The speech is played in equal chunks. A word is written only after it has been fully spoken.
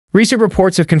Recent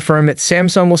reports have confirmed that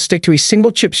Samsung will stick to a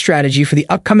single-chip strategy for the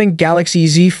upcoming Galaxy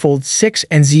Z Fold 6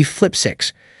 and Z Flip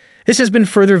 6. This has been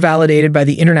further validated by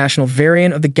the international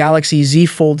variant of the Galaxy Z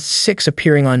Fold 6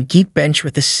 appearing on Geekbench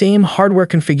with the same hardware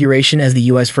configuration as the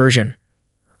US version.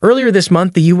 Earlier this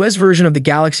month, the US version of the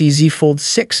Galaxy Z Fold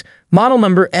 6, model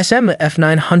number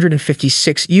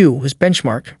SM-F956U, was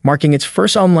benchmarked, marking its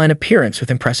first online appearance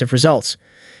with impressive results.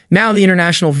 Now, the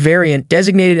international variant,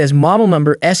 designated as model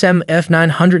number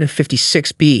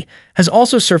SM-F956B, has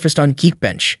also surfaced on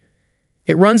Geekbench.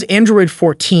 It runs Android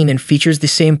 14 and features the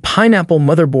same Pineapple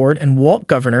motherboard and Walt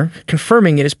governor,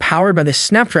 confirming it is powered by the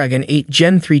Snapdragon 8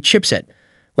 Gen 3 chipset.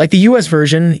 Like the US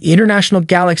version, the international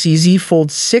Galaxy Z Fold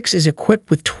 6 is equipped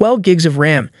with 12 gigs of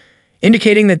RAM,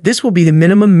 indicating that this will be the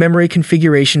minimum memory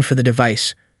configuration for the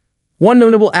device. One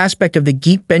notable aspect of the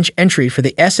Geekbench entry for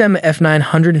the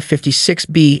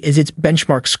SM-F956B is its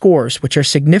benchmark scores, which are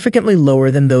significantly lower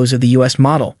than those of the US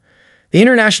model. The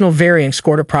international variant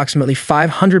scored approximately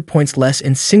 500 points less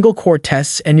in single-core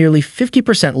tests and nearly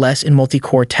 50% less in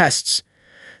multi-core tests.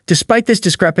 Despite this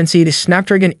discrepancy, the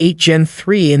Snapdragon 8 Gen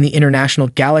 3 in the international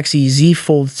Galaxy Z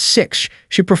Fold 6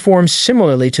 should perform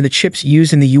similarly to the chips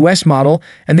used in the US model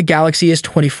and the Galaxy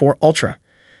S24 Ultra.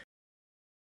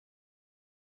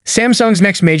 Samsung's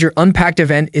next major Unpacked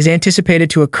event is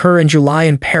anticipated to occur in July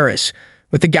in Paris,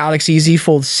 with the Galaxy Z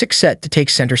Fold 6 set to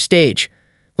take center stage.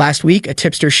 Last week, a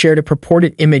tipster shared a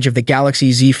purported image of the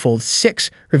Galaxy Z Fold 6,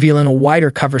 revealing a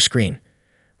wider cover screen.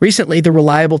 Recently, the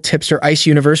reliable tipster Ice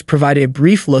Universe provided a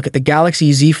brief look at the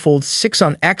Galaxy Z Fold 6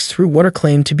 on X through what are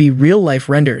claimed to be real-life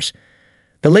renders.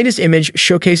 The latest image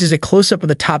showcases a close-up of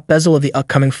the top bezel of the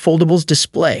upcoming foldables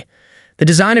display. The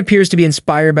design appears to be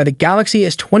inspired by the Galaxy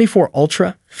S24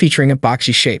 Ultra, featuring a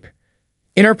boxy shape.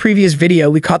 In our previous video,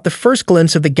 we caught the first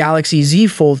glimpse of the Galaxy Z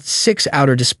Fold 6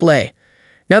 outer display.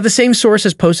 Now, the same source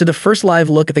has posted the first live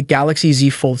look at the Galaxy Z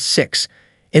Fold 6.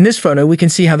 In this photo, we can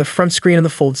see how the front screen of the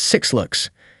Fold 6 looks.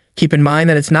 Keep in mind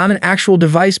that it's not an actual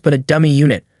device, but a dummy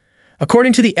unit.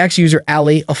 According to the X user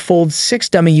Ali, a Fold 6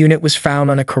 dummy unit was found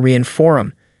on a Korean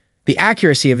forum. The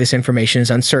accuracy of this information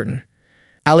is uncertain.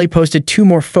 Ali posted 2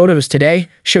 more photos today,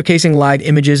 showcasing live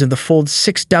images of the Fold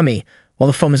 6 dummy while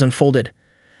the phone is unfolded.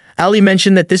 Ali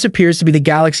mentioned that this appears to be the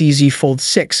Galaxy Z Fold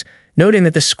 6, noting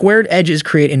that the squared edges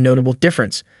create a notable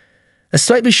difference. A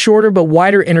slightly shorter but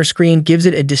wider inner screen gives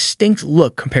it a distinct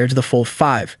look compared to the Fold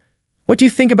 5. What do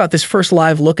you think about this first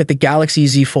live look at the Galaxy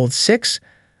Z Fold 6?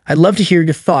 I'd love to hear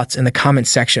your thoughts in the comments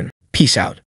section. Peace out.